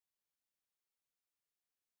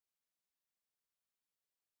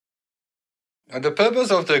And the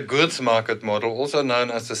purpose of the goods market model, also known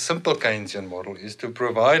as the simple Keynesian model, is to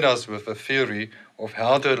provide us with a theory of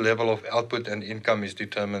how the level of output and income is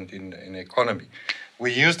determined in an economy.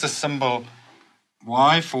 We use the symbol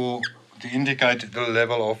Y to indicate the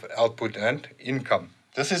level of output and income.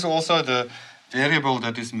 This is also the variable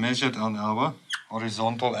that is measured on our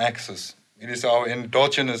horizontal axis. It is our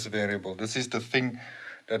endogenous variable. This is the thing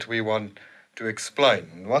that we want to explain.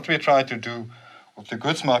 And what we try to do with the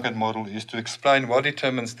goods market model is to explain what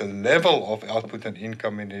determines the level of output and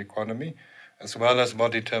income in the economy, as well as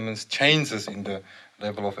what determines changes in the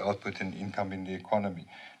level of output and income in the economy.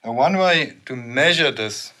 Now, one way to measure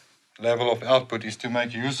this level of output is to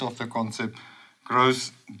make use of the concept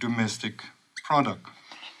gross domestic product,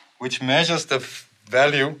 which measures the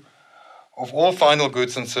value of all final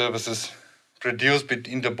goods and services produced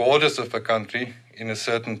within the borders of a country in a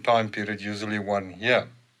certain time period, usually 1 year.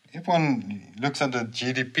 If one looks at the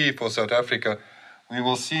GDP for South Africa, we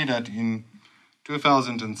will see that in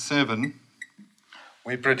 2007,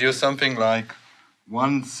 we produced something like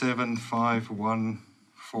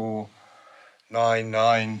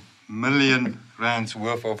 1751499 million rands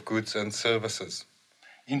worth of goods and services.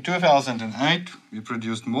 In 2008, we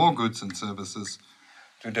produced more goods and services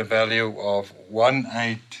to the value of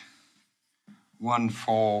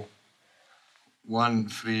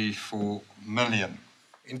 1814134 million.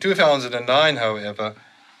 In 2009, however,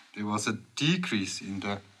 there was a decrease in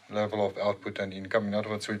the level of output and income. In other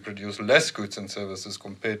words, we produced less goods and services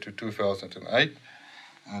compared to 2008,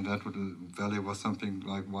 and that value was something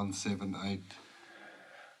like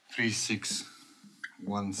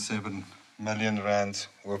 1783617 million rands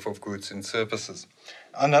worth of goods and services.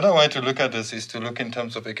 Another way to look at this is to look in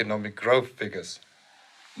terms of economic growth figures.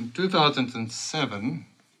 In 2007,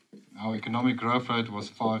 our economic growth rate was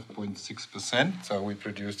 5.6%, so we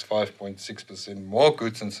produced 5.6% more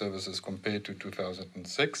goods and services compared to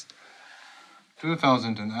 2006.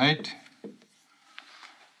 2008,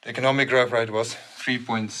 the economic growth rate was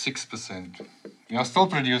 3.6%. We are still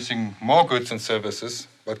producing more goods and services,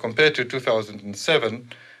 but compared to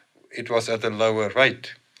 2007, it was at a lower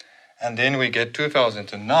rate. And then we get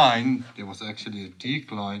 2009, there was actually a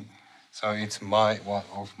decline, so it's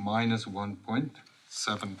of minus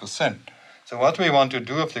 1.7%. So what we want to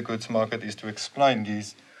do with the goods market is to explain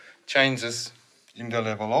these changes in the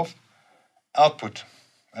level of output.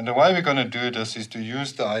 And the way we're going to do this is to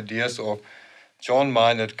use the ideas of John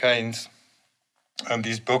Maynard Keynes and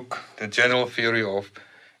his book, The General Theory of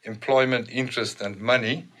Employment, Interest and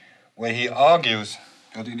Money, where he argues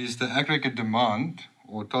that it is the aggregate demand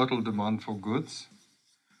or total demand for goods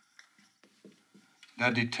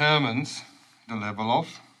that determines the level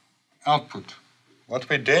of output. What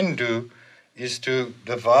we then do is to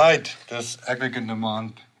divide this aggregate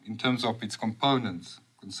demand in terms of its components: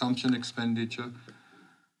 consumption expenditure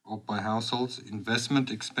by households, investment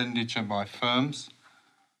expenditure by firms,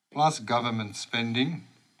 plus government spending,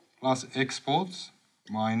 plus exports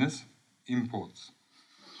minus imports.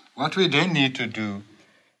 What we then need to do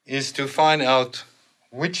is to find out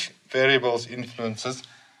which variables influences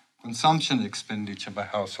consumption expenditure by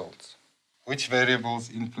households, which variables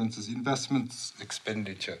influences investments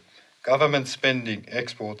expenditure, government spending,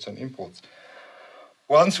 exports and imports.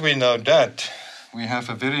 Once we know that, we have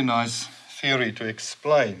a very nice theory to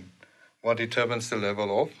explain what determines the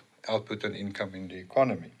level of output and income in the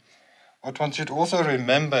economy. What one should also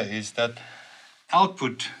remember is that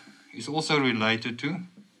output is also related to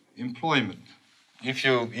employment. If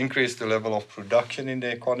you increase the level of production in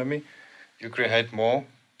the economy, you create more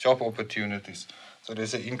job opportunities. So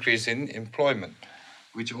there's an increase in employment,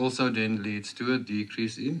 which also then leads to a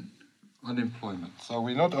decrease in unemployment. So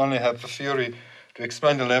we not only have a theory to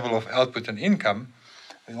explain the level of output and income,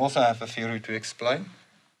 we also have a theory to explain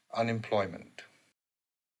unemployment.